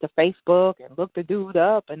went straight to Facebook and looked the dude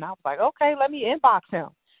up, and I was like, okay, let me inbox him,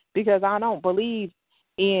 because I don't believe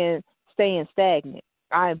in staying stagnant.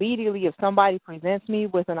 I immediately, if somebody presents me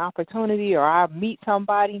with an opportunity or I meet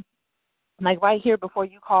somebody, like right here before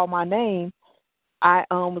you call my name, I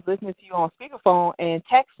was listening to you on speakerphone and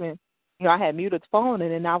texting, I had muted the phone,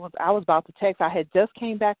 and then I was about to text. I had just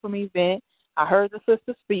came back from an event. I heard the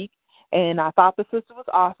sister speak, and I thought the sister was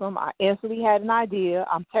awesome. I instantly had an idea.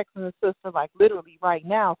 I'm texting the sister, like, literally right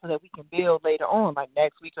now so that we can build later on, like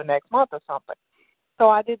next week or next month or something. So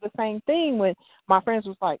I did the same thing when my friends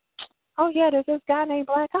was like, oh, yeah, there's this guy named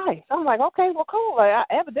Black Ice. I'm like, okay, well, cool.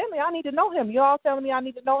 Evidently, I need to know him. You all telling me I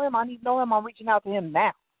need to know him. I need to know him. I'm reaching out to him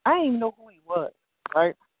now. I didn't even know who he was,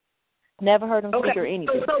 right? Never heard him speak or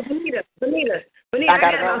anything. So Benita, I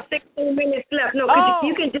got about 16 minutes left. No,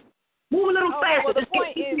 you can just move a little faster. Well, the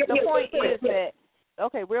point is that,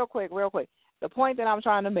 okay, real quick. The point that I'm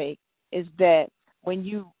trying to make is that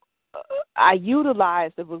when I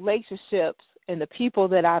utilize the relationships and the people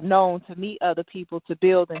that I've known to meet other people to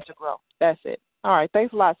build and to grow. That's it. All right.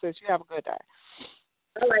 Thanks a lot, sis. You have a good day.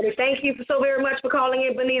 All righty. Thank you so very much for calling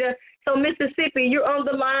in, Benita. So, Mississippi, you're on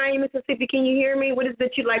the line. Mississippi, can you hear me? What is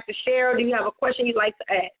it you'd like to share, or do you have a question you'd like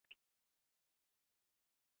to ask?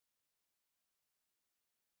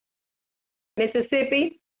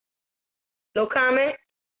 Mississippi? No comment?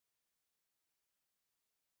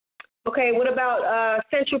 Okay, what about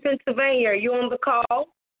Central Pennsylvania? Are you on the call?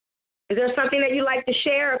 Is there something that you'd like to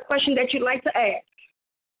share, a question that you'd like to ask?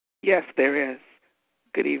 Yes, there is.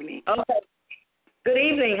 Good evening. Okay. Good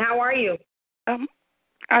evening. How are you?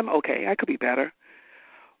 I'm okay. I could be better.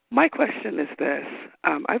 My question is this.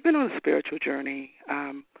 I've been on a spiritual journey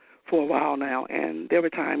for a while now, and there were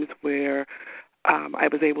times where I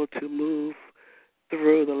was able to move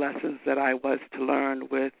through the lessons that I was to learn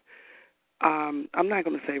with, I'm not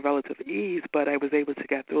going to say relative ease, but I was able to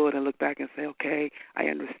get through it and look back and say, okay, I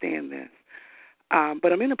understand this.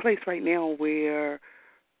 But I'm in a place right now where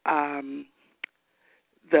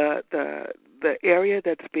the area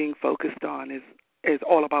that's being focused on is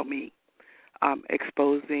all about me,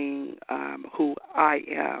 exposing who I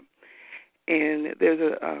am. And there's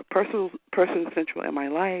a person central in my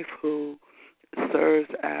life who serves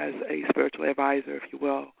as a spiritual advisor, if you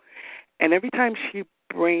will. And every time she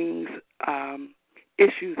brings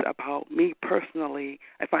issues about me personally,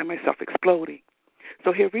 I find myself exploding.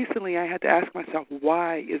 So here recently I had to ask myself,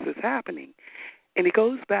 why is this happening? And it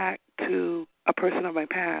goes back to a person of my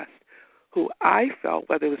past who I felt,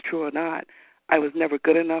 whether it was true or not, I was never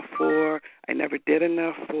good enough for, I never did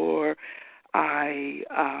enough for, I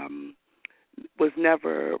was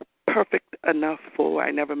never perfect enough for,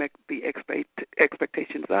 I never met the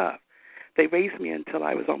expectations of. They raised me until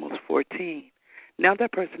I was almost 14. Now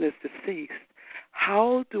that person is deceased.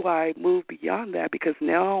 How do I move beyond that? Because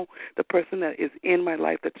now the person that is in my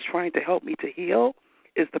life that's trying to help me to heal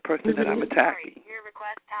is the person that I'm attacking. Sorry, your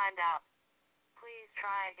request timed out. Please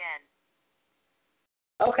try again.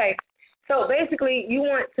 Okay. So basically you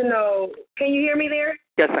want to know, can you hear me there?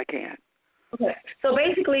 Yes, I can. Okay. So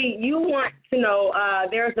basically you want to know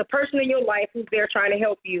there's a person in your life who's there trying to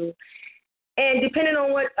help you. And depending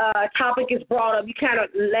on what topic is brought up, you kind of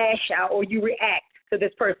lash out or you react to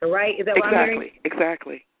this person, right? Is that what I'm hearing?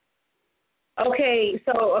 Exactly. Okay,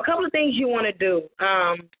 so a couple of things you want to do.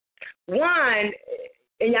 One,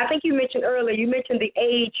 and I think you mentioned earlier, you mentioned the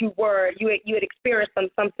age you had experienced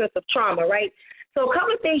some sense of trauma, right? So a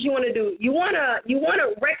couple of things you want to do. You want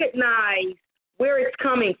to recognize where it's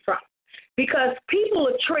coming from, because people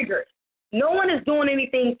are triggered. No one is doing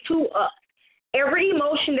anything to us. Every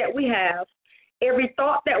emotion that we have, every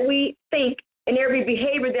thought that we think, and every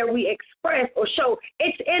behavior that we express or show,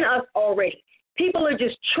 it's in us already. People are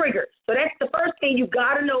just triggered. So that's the first thing you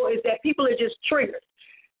got to know, is that people are just triggered.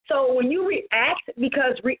 So when you react,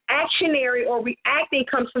 because reactionary or reacting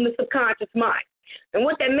comes from the subconscious mind. And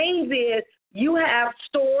what that means is you have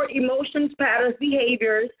stored emotions, patterns,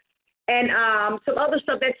 behaviors, and some other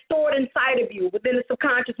stuff that's stored inside of you within the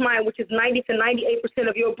subconscious mind, which is 90 to 98%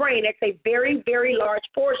 of your brain. That's a very, very large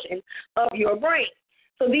portion of your brain.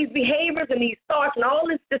 So these behaviors and these thoughts and all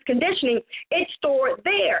this conditioning, it's stored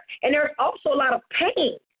there. And there's also a lot of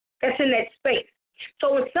pain that's in that space.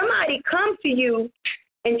 So when somebody comes to you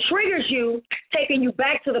and triggers you, taking you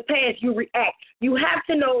back to the past, you react. You have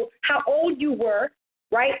to know how old you were,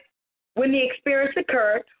 right, when the experience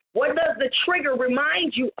occurred. What does the trigger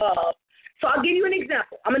remind you of? So I'll give you an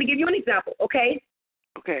example. I'm going to give you an example, okay?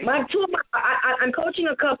 Okay. I'm coaching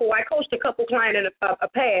a couple. I coached a couple client in a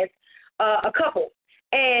couple.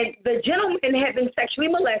 And the gentleman had been sexually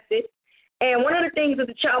molested. And one of the things that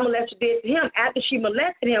the child molester did to him after she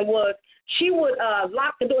molested him was she would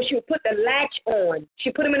lock the door. She would put the latch on.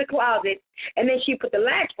 She put him in a closet, and then she put the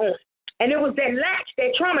latch on. And it was that latch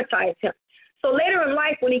that traumatized him. So later in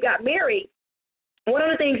life, when he got married, one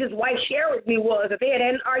of the things his wife shared with me was that they had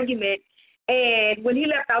an argument, And when he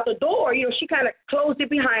left out the door, she kind of closed it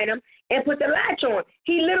behind him and put the latch on.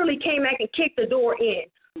 He literally came back and kicked the door in.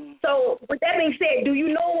 So with that being said, do you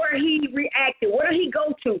know where he reacted? Where did he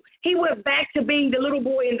go to? He went back to being the little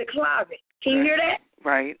boy in the closet. Can you hear that?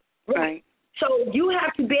 Right. So you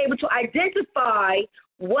have to be able to identify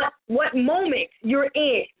what moment you're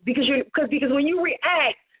in, because when you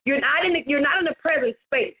react, you're not in the present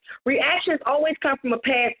space. Reactions always come from a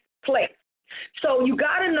past place. So you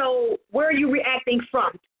got to know where you're reacting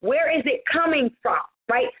from. Where is it coming from,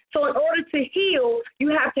 right? So in order to heal, you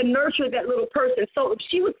have to nurture that little person. So if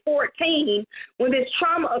she was 14 when this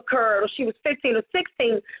trauma occurred, or she was 15 or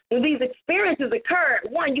 16 when these experiences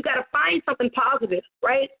occurred, one, you got to find something positive,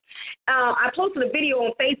 right? I posted a video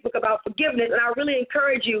on Facebook about forgiveness, and I really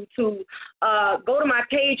encourage you to go to my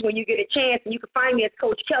page when you get a chance, and you can find me as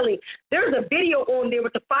Coach Kelley. There's a video on there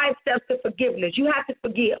with the 5 steps to forgiveness. You have to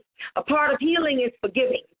forgive. A part of healing is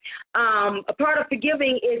forgiving. A part of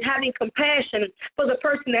forgiving is having compassion for the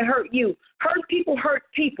person that hurt you. Hurt people hurt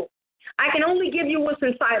people. I can only give you what's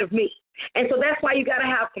inside of me. And so that's why you got to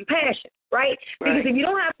have compassion, right? Because if you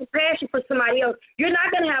don't have compassion for somebody else, you're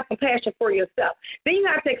not going to have compassion for yourself. Then you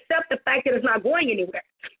have to accept the fact that it's not going anywhere.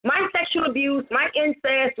 My sexual abuse, my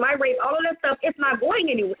incest, my rape, all of that stuff, it's not going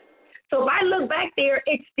anywhere. So if I look back there,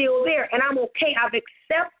 it's still there, and I'm okay. I've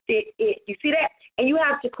accepted it. You see that? And you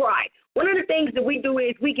have to cry. One of the things that we do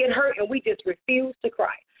is we get hurt and we just refuse to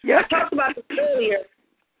cry. I talked about this earlier.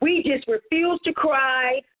 We just refuse to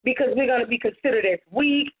cry because we're going to be considered as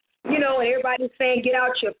weak, and everybody's saying get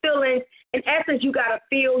out your feelings. In essence, you got to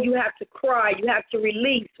feel, you have to cry, you have to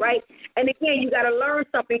release, right? And again, you got to learn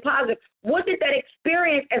something positive. What did that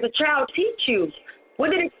experience as a child teach you? What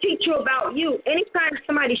did it teach you about you? Anytime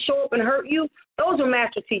somebody show up and hurt you, those are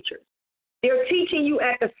master teachers. They're teaching you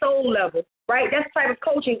at the soul level, right? That's the type of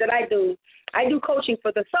coaching that I do. I do coaching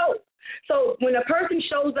for the soul. So when a person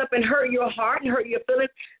shows up and hurt your heart and hurt your feelings,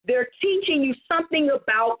 they're teaching you something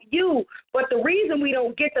about you. But the reason we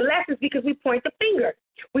don't get the lessons is because we point the finger.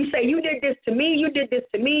 We say, you did this to me, you did this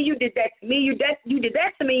to me, you did that to me, you did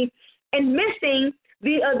that to me, and missing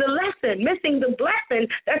the lesson, missing the blessing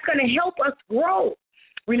that's going to help us grow.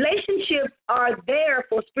 Relationships are there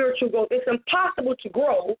for spiritual growth. It's impossible to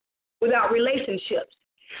grow without relationships.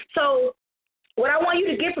 So what I want you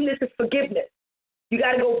to get from this is forgiveness. You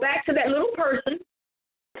got to go back to that little person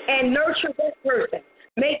and nurture that person.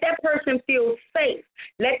 Make that person feel safe.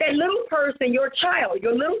 Let that little person, your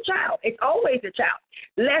little child, it's always a child,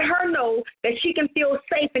 let her know that she can feel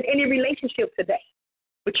safe in any relationship today.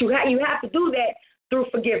 But you have to do that through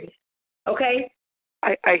forgiveness, okay?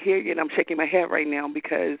 I hear you, and I'm shaking my head right now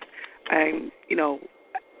because I'm,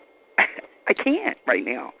 I can't right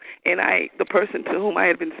now. And the person to whom I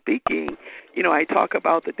had been speaking, I talk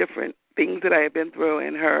about the different things that I have been through,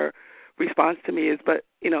 and her response to me is, but,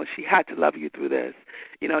 she had to love you through this.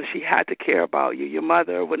 She had to care about you. Your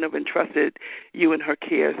mother wouldn't have entrusted you in her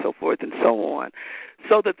care, so forth and so on.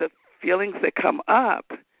 So that the feelings that come up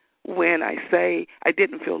when I say I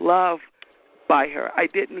didn't feel loved by her, I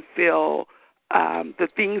didn't feel the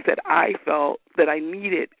things that I felt that I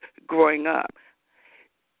needed growing up.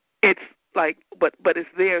 It's like, but it's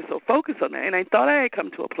there, so focus on that. And I thought I had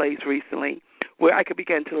come to a place recently where I could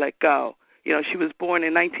begin to let go. She was born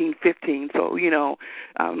in 1915, so,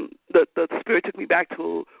 the Spirit took me back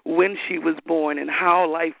to when she was born and how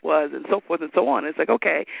life was and so forth and so on. It's like,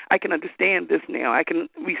 okay, I can understand this now. I can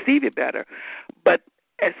receive it better. But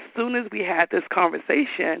as soon as we had this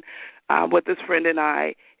conversation with this friend and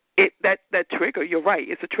I, that trigger, you're right,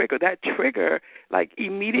 it's a trigger. That trigger,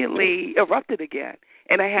 immediately erupted again.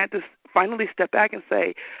 And I had to finally step back and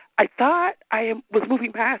say, I thought I was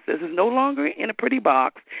moving past this. It's no longer in a pretty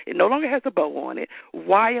box. It no longer has a bow on it.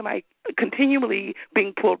 Why am I continually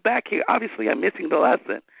being pulled back here? Obviously, I'm missing the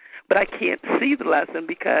lesson. But I can't see the lesson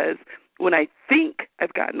because when I think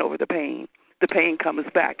I've gotten over the pain comes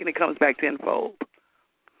back, and it comes back tenfold.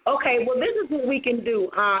 Okay, well, this is what we can do.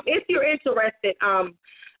 If you're interested,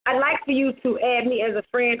 I'd like for you to add me as a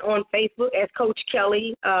friend on Facebook as Coach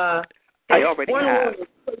Kelley. I already have.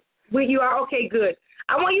 You are? Okay, good.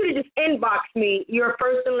 I want you to just inbox me your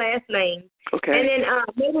first and last name. Okay. And then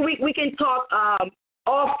maybe we can talk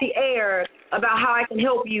off the air about how I can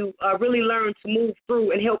help you really learn to move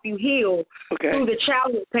through and help you heal through the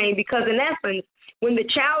childhood pain. Because in essence, when the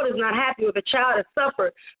child is not happy or the child has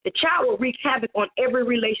suffered, the child will wreak havoc on every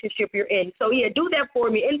relationship you're in. So, do that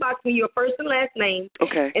for me. Inbox me your first and last name.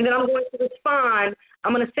 Okay. And then I'm going to respond.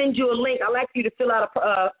 I'm going to send you a link. I'd like for you to fill out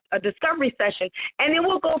a discovery session. And then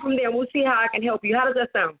we'll go from there. We'll see how I can help you. How does that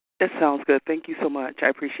sound? That sounds good. Thank you so much. I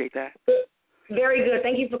appreciate that. Very good.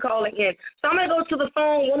 Thank you for calling in. So I'm going to go to the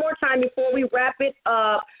phone one more time before we wrap it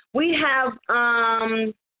up. We have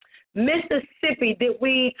Mississippi. Did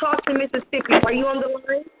we talk to Mississippi? Are you on the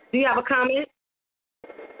line? Do you have a comment?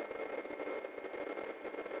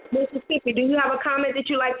 Mississippi, do you have a comment that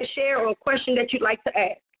you'd like to share or a question that you'd like to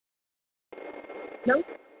ask? No?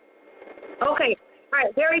 Okay. All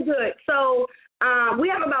right. Very good. So we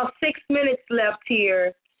have about 6 minutes left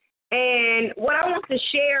here. And what I want to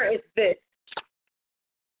share is this.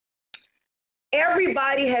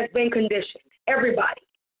 Everybody has been conditioned. Everybody.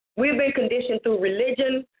 We've been conditioned through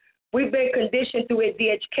religion. We've been conditioned through the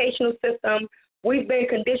educational system. We've been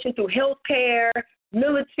conditioned through healthcare,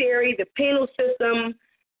 military, the penal system.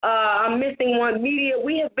 I'm missing one, media.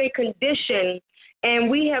 We have been conditioned, and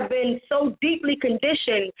we have been so deeply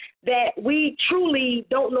conditioned that we truly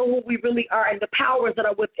don't know who we really are and the powers that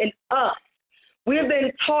are within us. We've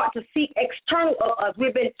been taught to seek external of us.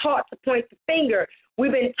 We've been taught to point the finger.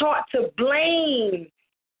 We've been taught to blame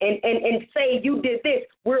and say, you did this.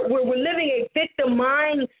 We're living a victim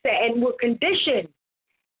mindset, and we're conditioned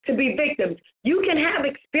to be victims. You can have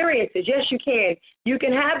experiences. Yes, you can. You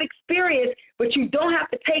can have experience, but you don't have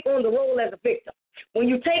to take on the role as a victim. When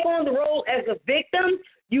you take on the role as a victim,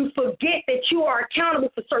 you forget that you are accountable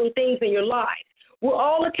for certain things in your life. We're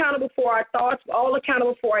all accountable for our thoughts. We're all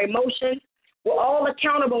accountable for our emotions. We're all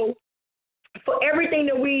accountable for everything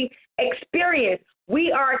that we experience.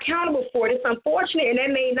 We are accountable for it. It's unfortunate, and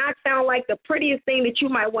that may not sound like the prettiest thing that you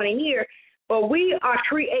might want to hear, but we are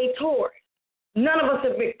creators. None of us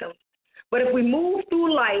are victims. But if we move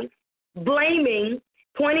through life blaming,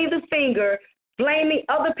 pointing the finger, blaming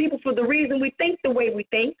other people for the reason we think the way we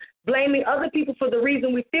think, blaming other people for the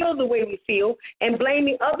reason we feel the way we feel, and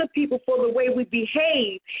blaming other people for the way we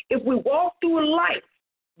behave, if we walk through life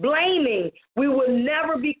blaming, we will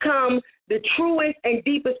never become the truest and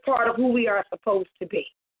deepest part of who we are supposed to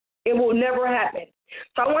be. It will never happen.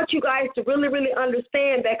 So I want you guys to really, really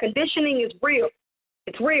understand that conditioning is real.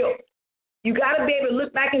 It's real. You got to be able to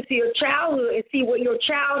look back into your childhood and see what your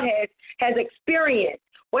child has experienced.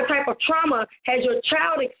 What type of trauma has your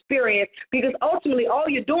child experienced? Because ultimately, all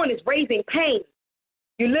you're doing is raising pain.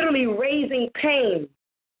 You're literally raising pain,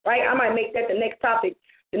 right? I might make that the next topic,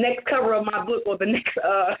 the next cover of my book, or the next,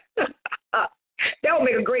 that would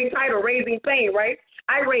make a great title, Raising Pain, right?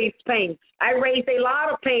 I raised pain. I raised a lot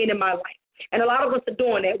of pain in my life, and a lot of us are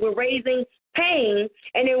doing that. We're raising pain,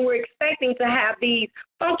 and then we're expecting to have these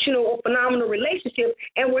functional or phenomenal relationships,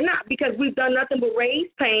 and we're not, because we've done nothing but raise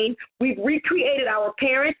pain. We've recreated our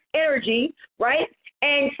parents' energy, right?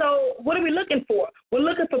 And so what are we looking for? We're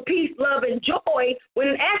looking for peace, love, and joy, when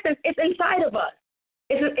in essence, it's inside of us.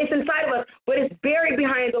 It's inside of us, but it's buried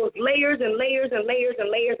behind those layers and layers and layers and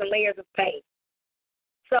layers and layers of pain.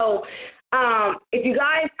 So if you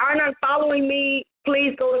guys are not following me,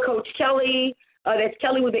 please go to Coach Kelley. That's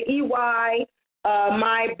Kelley with an EY.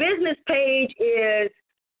 My business page is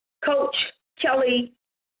Coach Kelley.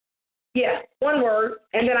 Yeah, one word.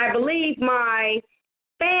 And then I believe my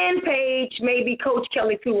fan page may be Coach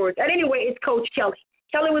Kelley, 2 words. At any rate, it's Coach Kelley.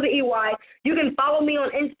 Kelley with an EY. You can follow me on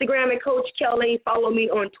Instagram at Coach Kelley. Follow me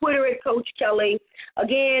on Twitter at Coach Kelley.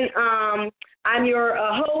 Again, I'm your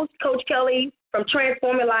host, Coach Kelley, from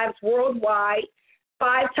Transforming Lives Worldwide.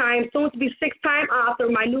 5-time, soon to be 6-time author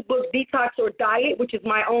of my new book, Detox or Diet, which is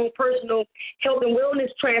my own personal health and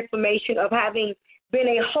wellness transformation of having been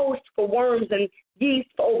a host for worms and yeast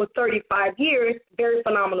for over 35 years. Very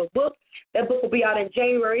phenomenal book. That book will be out in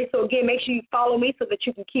January. So, again, make sure you follow me so that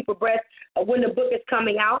you can keep abreast of when the book is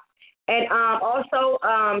coming out. And also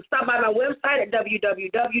stop by my website at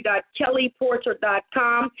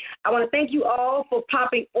www.kelleyporter.com. I want to thank you all for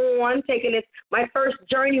popping on, taking this, my first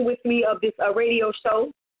journey with me of this radio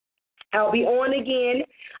show. I'll be on again,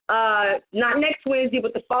 not next Wednesday,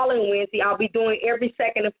 but the following Wednesday. I'll be doing every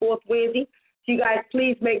second and fourth Wednesday. So you guys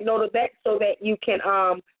please make note of that so that you can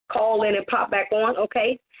call in and pop back on,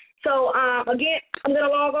 okay? So, again, I'm going to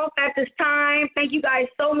log off at this time. Thank you guys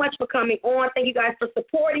so much for coming on. Thank you guys for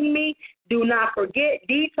supporting me. Do not forget,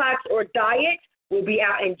 Detox or Diet will be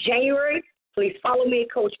out in January. Please follow me,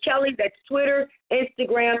 Coach Kelley. That's Twitter,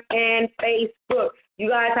 Instagram, and Facebook. You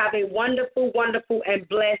guys have a wonderful, wonderful, and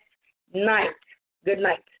blessed night. Good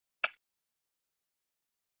night.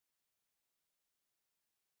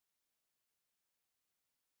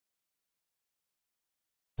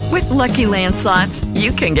 With Lucky Land Slots,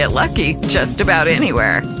 you can get lucky just about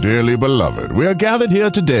anywhere. Dearly beloved, we are gathered here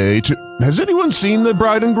today to... Has anyone seen the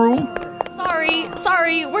bride and groom?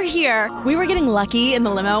 Sorry, we're here. We were getting lucky in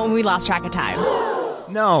the limo and we lost track of time.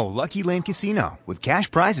 No, Lucky Land Casino, with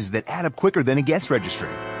cash prizes that add up quicker than a guest registry.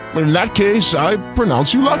 In that case, I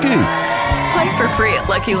pronounce you lucky. Play for free at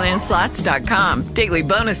LuckyLandSlots.com. Daily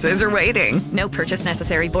bonuses are waiting. No purchase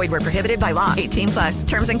necessary. Void where prohibited by law. 18+.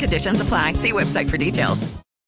 Terms and conditions apply. See website for details.